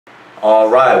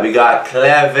Alright, we got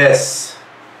KLEVIS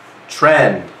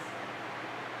Trend.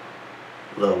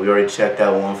 Look, we already checked that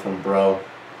one from bro.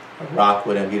 I rock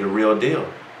with him, he the real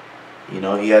deal. You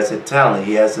know, he has the talent,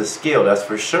 he has the skill, that's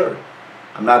for sure.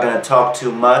 I'm not going to talk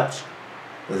too much.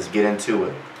 Let's get into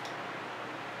it.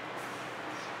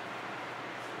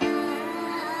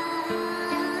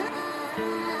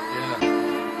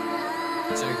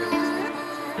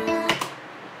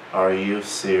 Are you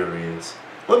serious?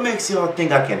 What makes y'all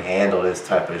think I can handle this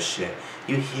type of shit?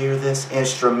 You hear this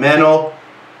instrumental?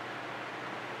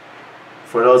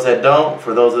 For those that don't,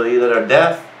 for those of you that are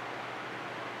deaf,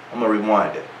 I'm gonna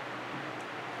rewind it.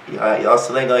 Y'all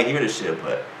still ain't gonna hear this shit,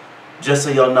 but just so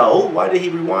y'all know, why did he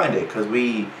rewind it? Cause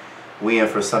we in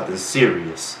for something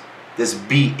serious. This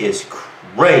beat is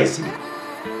crazy. Yeah.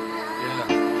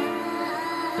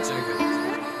 Check it.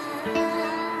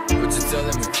 What you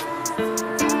telling me?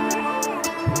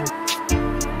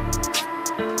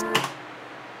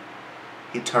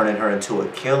 He turning her into a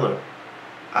killer.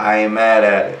 I ain't mad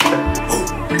at it.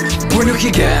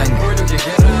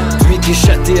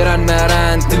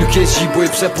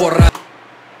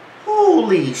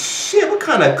 Holy shit, what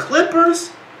kind of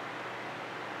clippers?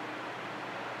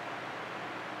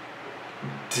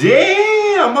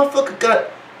 Damn, motherfucker got...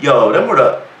 Yo, them were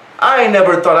the... I ain't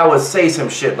never thought I would say some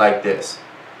shit like this.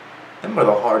 Them are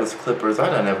the hardest clippers I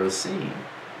done ever seen.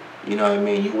 You know what I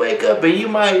mean? You wake up and you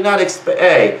might not expect...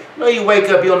 Hey, you know you wake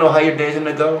up, you don't know how your day's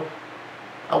gonna go?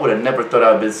 I would have never thought I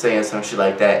would have been saying some shit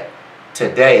like that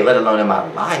today, let alone in my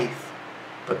life.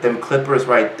 But them clippers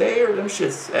right there, them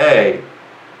shits... Hey,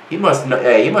 he must know,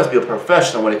 hey, he must be a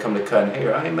professional when it comes to cutting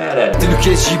hair. I ain't mad at him.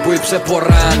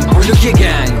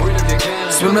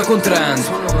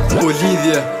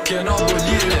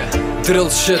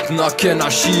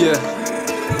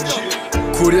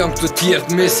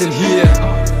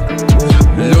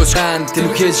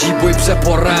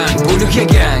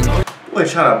 What,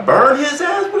 trying to burn his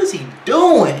ass? What is he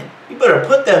doing? You better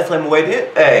put that flame away.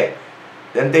 Hey,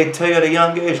 then they tell you at a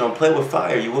young age, don't play with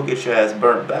fire, you will get your ass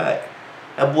burnt back.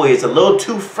 That boy is a little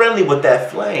too friendly with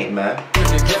that flame, man.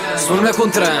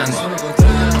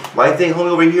 Why you think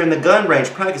homie over here in the gun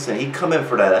range practicing? He come in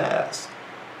for that ass.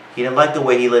 He didn't like the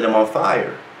way he lit him on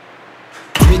fire.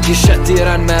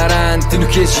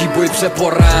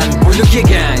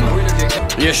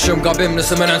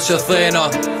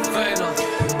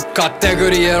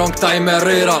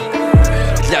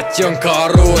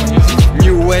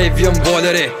 New wave jëm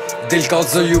bolëri Del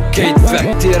kalzë ju kejt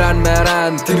vek Tiran me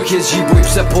ran Ti nuk je gjibuj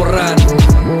pse po ran.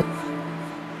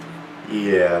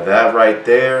 Yeah, that right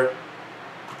there,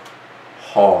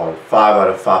 hard. 5 out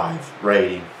of 5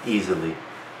 rating, easily.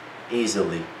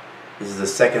 Easily. This is the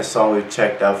second song we've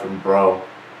checked out from bro.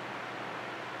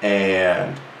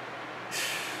 And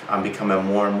I'm becoming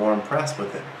more and more impressed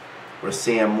with it. We're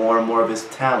seeing more and more of his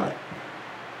talent.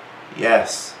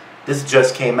 Yes. This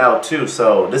just came out too,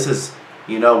 so this is,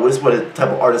 you know, this is what the type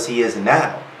of artist he is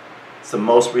now. It's the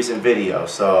most recent video,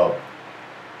 so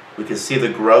we can see the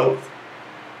growth.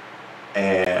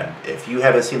 And if you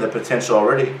haven't seen the potential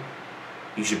already,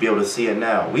 you should be able to see it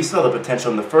now. We saw the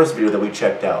potential in the first video that we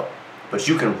checked out, but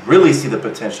you can really see the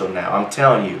potential now. I'm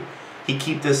telling you, he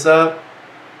keep this up,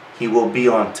 he will be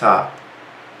on top.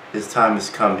 His time is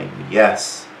coming,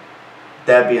 yes.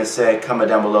 That being said, comment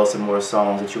down below some more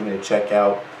songs that you want me to check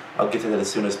out. I'll get to that as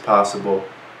soon as possible.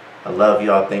 I love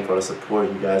y'all. Thank you for the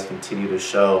support you guys continue to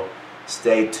show.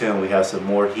 Stay tuned. We have some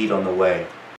more heat on the way.